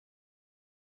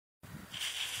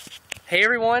Hey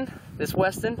everyone, this is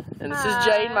Weston, and this is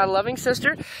Jade, my loving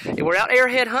sister. And we're out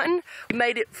arrowhead hunting. We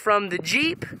made it from the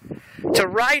Jeep to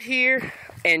right here,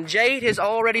 and Jade has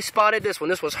already spotted this one.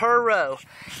 This was her row.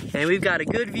 And we've got a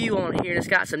good view on it here, and it's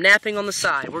got some napping on the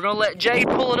side. We're gonna let Jade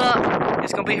pull it up.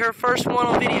 It's gonna be her first one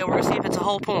on video. We're gonna see if it's a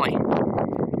whole point.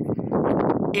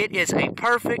 It is a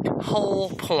perfect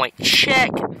whole point.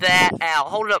 Check that out.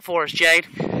 Hold it up for us, Jade.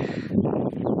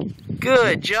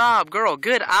 Good job, girl.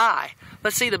 Good eye.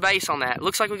 Let's see the base on that.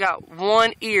 Looks like we got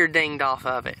one ear dinged off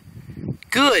of it.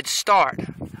 Good start.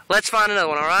 Let's find another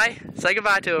one, all right? Say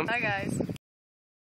goodbye to him. Bye, guys.